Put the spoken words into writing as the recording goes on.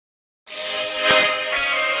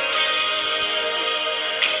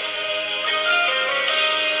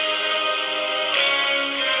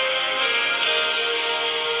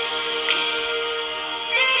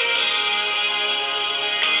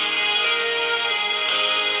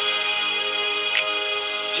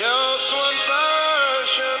Just one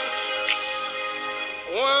passion,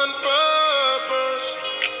 one purpose,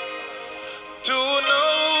 to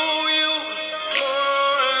know you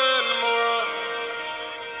more and more.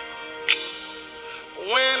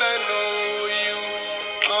 When I know you,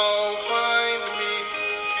 I'll find me.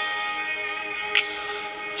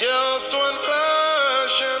 Just one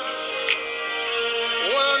passion,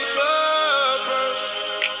 one purpose,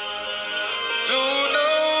 to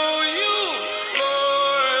know you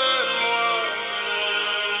more and more.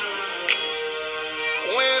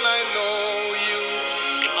 When I know you,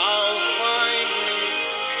 I'll find me.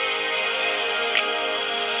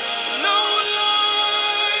 No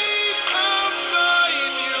life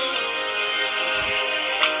outside you,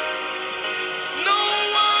 no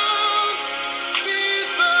one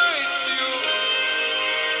besides you.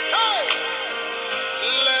 Hey!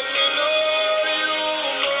 Let me know you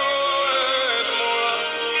more and more.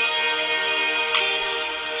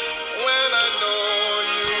 When I know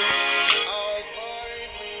you, I'll find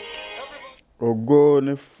me. ògo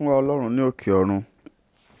ni fún ọlọ́run ní òkè ọ̀run.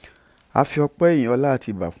 A fi ọpẹ́ ìyìn ọlá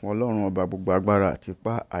àti ìbà fún ọlọ́run ọba gbogbo agbára àti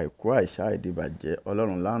ipá àìkú àìsà ìdìbàjẹ́,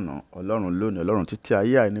 ọlọ́run lánàá, ọlọ́run lónìí, ọlọ́run títí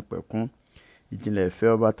ayé àìnípẹ̀kún, ìjìnlẹ̀ ìfẹ́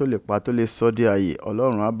ọba tó lè pa tó lè sọ dé ayé,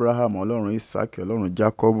 ọlọ́run Abraham, ọlọ́run Isaac, ọlọ́run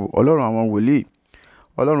Jacobu, ọlọ́run àwọn wòlíì,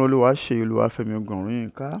 ọlọ́run Olúwaṣeyì Olúwafẹ́mi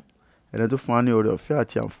Ògúnrìyìnká, ẹni tó fún wa ní oore ọ̀fẹ́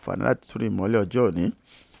àti àǹfààní láti tún rí ìmọ́lẹ̀ ọjọ́ òní.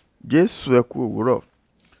 Jésù ẹ kú òwúrọ̀.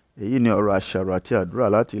 Èyí ni ọ̀rọ̀ àṣàrò àti àdúrà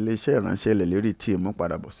láti iléeṣẹ́ ìránṣẹ́ ilẹ̀ lérí tí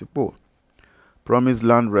ìmúpadàbọ̀sípò Promised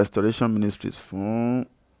Land Restoration Ministries fún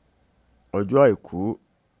ọjọ́ àìkú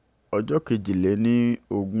ọjọ́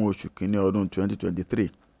 22 oṣù kínní ọdún 2023.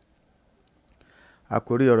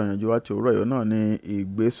 Àkórí ọ̀rọ̀ ìyànjú wa ti òwúrọ̀ yìí náà ni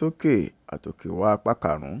ìgbésókè àtòkèwá apá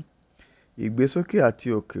karùn-ún. Ìgbésókè àti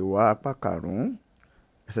òkèwá apá karùn-ún.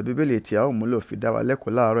 Ẹsẹ̀ bíbélì tí a ó múlò fi dá wa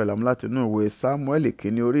lẹ́kọ̀ọ́ láàárọ̀ ìlàmú láti inú ìwé Sámúẹ́lì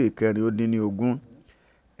kínní orí 4:19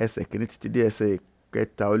 ẹsẹ̀ kínní títí dé ẹsẹ̀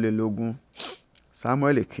 4:23.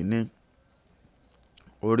 Sámúẹ́lì kínní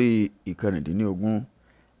orí 4:19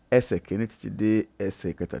 ẹsẹ̀ kínní títí dé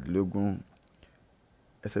ẹsẹ̀ 17.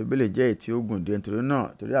 Ẹsẹ̀ bíbélì jẹ́ èyí tí ó gùn díẹ̀, nítorí náà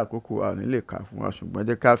torí àkókò a ò ní lè kà fún wa, ṣùgbọ́n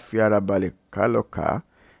jẹ́ ká fi ara balẹ̀ ká lọ kà á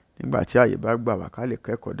nígbà tí àyè bá gbà wá ká lè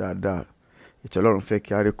kẹ́kọ̀ọ́ dáadáa. Ètò Ọlọ́run fẹ́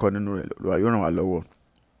kí a rí kọ́ nínú rẹ̀, Olúwa yóò ràn wá lọ́wọ́.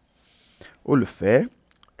 Olùfẹ́,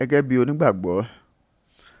 gẹ́gẹ́ bí onígbàgbọ́,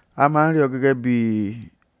 a máa ń rí ọ gẹ́gẹ́ bí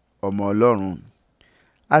ọmọ Ọlọ́run.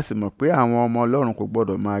 A sì mọ̀ pé àwọn ọmọ Ọlọ́run kò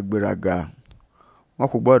gbọ́dọ̀ máa gbéraga. Wọn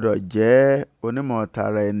kò gbọ́dọ̀ jẹ́ onímọ̀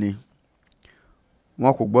tara ẹni.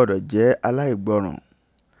 Wọn kò gbọ́dọ̀ jẹ́ aláìgbọràn.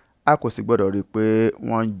 A kò sì gbọ́dọ̀ rí i pé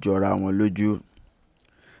wọ́n ń jọra wọn lójú.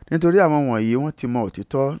 Nítorí àwọn wọ̀nyí wọ́n ti mọ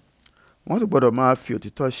òtítọ́. Wọ́n sì gbọ́dọ̀ máa fi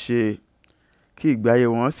òtítọ́ ṣe, kí ìgbé ayé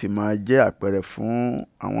wọn sì máa jẹ́ àpẹẹrẹ fún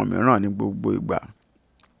àwọn mìíràn ní gbogbo ìgbà.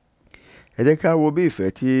 Ẹ jẹ́ ká wo bí ìfẹ́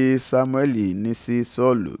tí Sámúẹ́lì ní sí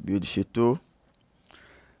Sọ́ọ̀lù bí ó ti ṣe tó.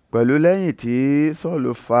 Pẹ̀lú lẹ́yìn tí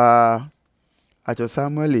Sọ́ọ̀lù fa aṣọ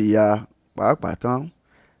Sámúẹ́lì ya pàápàá tán,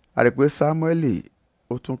 a rí pé Sámúẹ́lì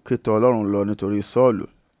ó tún ké tọ̀ Ọlọ́run lọ nítorí Sọ́ọ̀lù.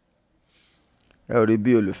 Ẹ ò rí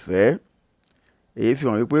bí olùfẹ́, èyí fi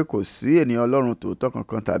hàn wípé kò sí ènìyàn Ọlọ́run tòótọ́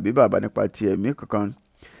kankan tàbí bàbá nípa ti ẹ̀mí kankan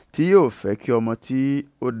tí yóò fẹ́ kí ọmọ tí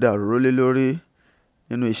ó dá òróró lé lórí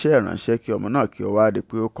nínú iṣẹ́ ìránṣẹ́ kí ọmọ náà kí ó wá di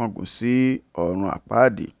pé ó kángun sí ọ̀run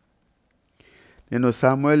àpáàdì. Nínú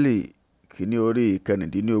Sámúẹ́lì kínní orí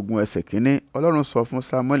 19 ẹsẹ̀ kínní, Ọlọ́run sọ fún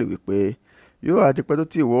Sámúẹ́lì wípé yóò àti pẹ́ tó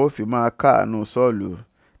tí ìwọ ó fi máa káàánú Sọ́ọ̀lù,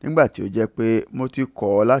 nígbà tí ó jẹ́ pé mo ti kọ̀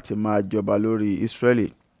ọ́ láti máa jọba lórí Ísírẹ́lì.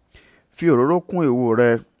 Fi òróró kún èwo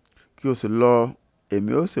rẹ kí o sì lọ,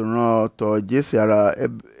 èmi ó sì rán ọ tọ̀ Jésè ará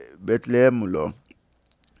Bẹ́tílẹ́hẹ́mù lọ,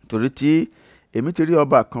 torí tí èmi ti rí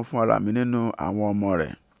ọba kan fún ara mi nínú àwọn ọmọ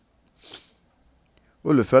rẹ̀.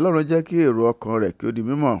 Olùfẹ́, Ọlọ́run jẹ́ kí èrò ọkàn rẹ̀ kí ó di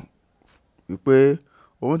mímọ̀ wípé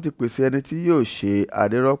òun ti pèsè ẹni tí yóò ṣe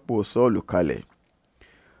adérọ́pò Sọ́ọ̀lù kalẹ̀.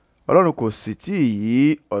 Ọlọ́run kò sì tí ì yí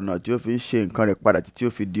ọ̀nà tí ó fi ń ṣe nǹkan rẹ̀ padà títí ó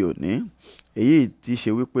fi di òní. Èyí ti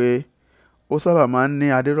ṣe wípé ó sábà máa ń ní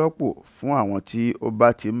adérọ́pò fún àwọn tí ó bá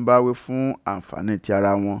ti ń báwí fún àǹfààní ti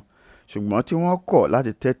ara wọn, ṣùgbọ́n tí wọ́n kọ̀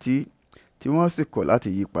láti tẹ́tí, tí wọ́n sì kọ̀ láti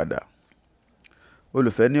yí padà.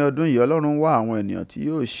 Olùfẹ́, ní ọdún yìí Ọlọ́run wá àwọn ènìyàn tí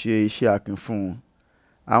yóò ṣe iṣẹ́ akin fún un,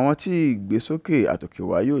 àwọn tí ìgbésókè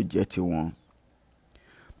àtòkèwá yóò jẹ́ tiwọn.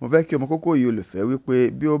 Mo fẹ́ kí o mọ kókó yìí olùfẹ́, wípé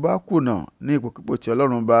bí o bá kùnà ní ipòkípò tí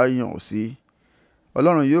Ọlọ́run bá yàn ọ́ sí,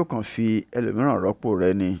 Ọlọ́run yóò kàn fi ẹlòmíràn rọ́pò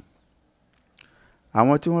rẹ ni.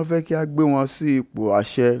 Àwọn tí wọ́n fẹ́ kí a gbé wọn sí ipò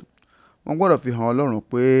àṣẹ, wọ́n gbọ́dọ̀ fi hàn Ọlọ́run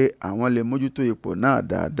pé àwọn lè mójútó ipò náà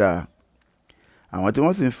dáadáa. Àwọn tí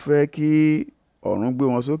wọ́n sì ń fẹ́ kí ọ̀run gbé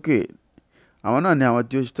wọn sókè, àwọn náà ni àwọn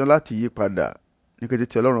tí ó ṣetán láti yí padà ní kété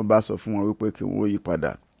tí Ọlọ́run bá sọ fún wọn wípé kí wọ́n yí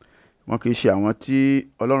padà. wọn kì í ṣe àwọn tí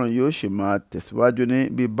Ọlọ́run yóò sì máa tẹ̀síwájú ní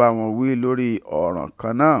bíbá wọn wí lórí ọ̀ràn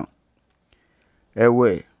kan náà.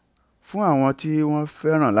 Ẹ̀wẹ̀, fún àwọn tí wọ́n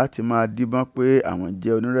fẹ́ràn láti máa díbọ́n pé àwọn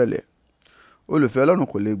jẹ́ onírẹ̀lẹ̀, olùfẹ́ Ọlọ́run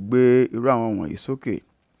kò lè gbé irú àwọn wọ̀nyí sókè,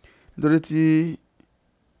 nítorí tí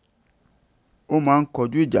ó máa ń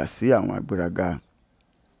kọjú ìjà sí àwọn agbéraga.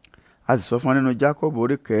 A sì sọ fún wa nínú Jákọ́bù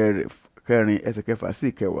orí 4 ẹsẹ̀ 6 sí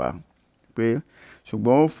 10 pé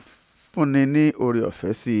ṣùgbọ́n ó fúnni ní oore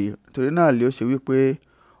ọ̀fẹ́ sí i, nítorí náà lé ó ṣe wípé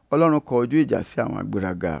Ọlọ́run kọ ojú ìjà sí àwọn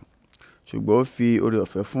agbéraga, ṣùgbọ́n ó fi oore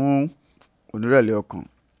ọ̀fẹ́ fún onírẹ̀lẹ̀ ọkàn.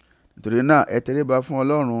 Nítorí náà ẹ tẹríba fún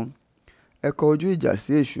Ọlọ́run, ẹ kọ ojú ìjà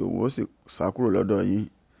sí èṣù, òun ó sì sá kúrò lọ́dọ̀ yín.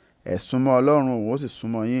 Ẹ súnmọ́ Ọlọ́run, òun ó sì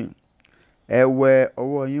súnmọ́ yín. Ẹ wẹ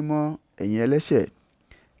ọwọ́ yín mọ́, ẹ̀yin ẹlẹ́ṣẹ̀,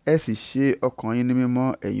 ẹ sì ṣe ọkàn yín ní mímọ́,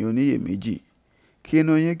 ẹ̀yin oníyèméjì. Kí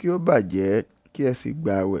inú yín kí ó bàjẹ́, kí ẹ sì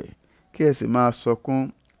gbààwẹ̀, kí ẹ sì máa sọkún.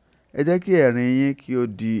 Ẹ jẹ́ kí ẹ̀rín yín kí ó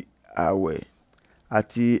di ààwẹ̀,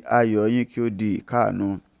 àti ayọ̀ yín kí ó di ìkáàánú.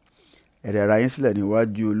 Ẹ rẹ ara yín sílẹ̀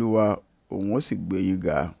níwájú Olúwa, òun ó sì gbé yín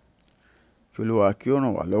ga. Kí Olúwa kí ó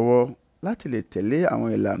ràn wá lọ́wọ́ láti lè tẹ̀lé àwọn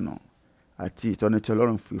ìlànà àti ìtọ́ni tí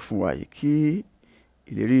Ọlọ́run fi fún wa yìí, kí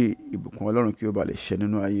ìlérí ìbùkún Ọlọ́run kí ó ba lè ṣẹ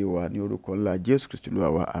nínú ayé wa, ní orúkọ ńlá Jésù Kristi Olúwa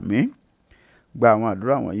wa. Àmín. Gba àwọn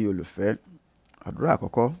àdúrà wọ̀nyí olùfẹ́. Àdúrà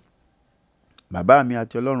àkọ́kọ́. Bàbá mi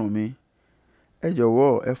àti Ọlọ́run mi, ẹ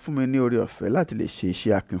jọ̀wọ́ ẹ fún mi ní oore ọ̀fẹ́ láti lè ṣe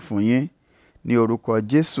iṣẹ́ akin fún yín ní orúkọ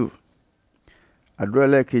Jésù. Àdúrà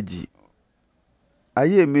ẹlẹ́ẹ̀kejì.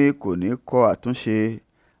 Ayé mi kò ní kọ̀ àtúnṣe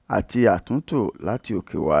àti àtúntò láti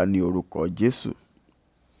òkè wá ní orúkọ Jésù.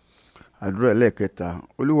 Àdúrà ẹlẹ́ẹ̀kẹta.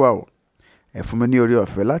 Olúwa o, ẹ fún mi ní oore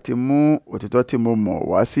ọ̀fẹ́ láti mú òtítọ́ tí mo mọ̀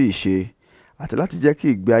wá sí ìṣe, àti láti jẹ́ kí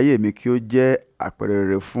ìgbé ayé mi kí ó jẹ́ àpẹẹrẹ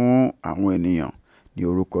rere fún àwọn ènìyàn ní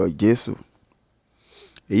orúkọ Jésù.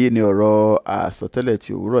 Èyí ni ọ̀rọ̀ àsọtẹ́lẹ̀ ti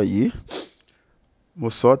òwúrọ̀ yìí. Mo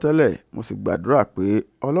sọ tẹ́lẹ̀, mo sì gbàdúrà pé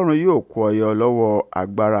Ọlọ́run yóò kó ọ yọ lọ́wọ́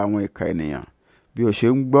agbára àwọn ìkà ènìyàn bí o ṣe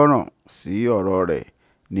ń gbọ́ràn sí ọ̀rọ̀ rẹ̀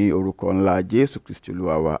ní orúkọ ńlá Jésù Kristi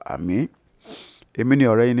Olúwa wa. Àmín. Èmi ni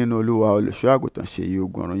ọ̀rẹ́ yín nínú Olúwa, olùṣọ́ àgùntàn Ṣèyí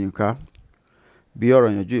Ogun Ọ̀rúnyìnká. Bí ọ̀rọ̀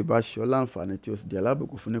ìyànjú ìbá ṣe ọ́ láǹfààní tí o sì di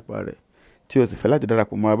alábùkún fún nípa rẹ̀, tí o sì fẹ́ láti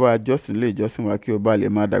darapọ̀ mọ́ abá jọ́sìn ilé ìjọsìn wa kí o bá lè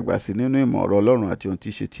máa dàgbà sí nínú ìmọ̀ ọ̀rọ̀ Ọlọ́run àti ohun tí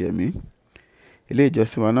í ṣe ti ẹ̀mí. Ilé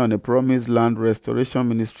ìjọsìn wa náà ni Promise Land Restoration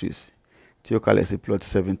Ministries, tí ó kalẹ̀ sí plot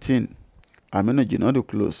 17 Aminu Jinadu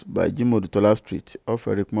Close by Jimoh Odutola Street off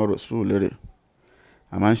Eric Moro, Surulere.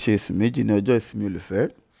 A máa ń ṣe ìsìn méjì ní ọjọ́ ìsinmi olùfẹ́.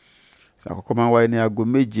 Ìsìn àkọ́kọ́ máa ń wáyé ní aago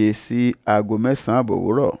 7 sí aago 9 àbọ̀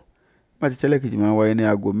òwúrọ̀. Nígbà tí tẹ́lẹ̀kejì máa ń wáyé ní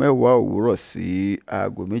aago 10 òwúrọ̀ sí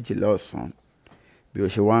aago 12 ọ̀sán. Bí o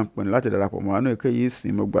ṣe wá ń pinnu láti darapọ̀ mọ́ àánú èkéyìí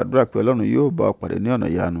ìsìn, mo gbàdúrà pé Ọlọ́run yóò bá ọ pàdé ní ọ̀nà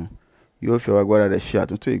ìyanu. Yóò fi ọwọ́ agbára rẹ̀ ṣe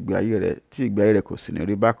àtúntò ìgbé ayé rẹ̀, tí ìgbé ayé rẹ̀ kò sì ní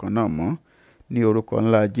rí bákan náà mọ́. Ní orúkọ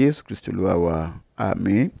ńlá Jésù Kristi Olúwa wa.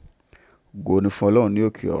 Àmín. Ògo ni fún Ọlọ́run ní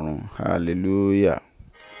òkè ọ̀run. Hallelujah.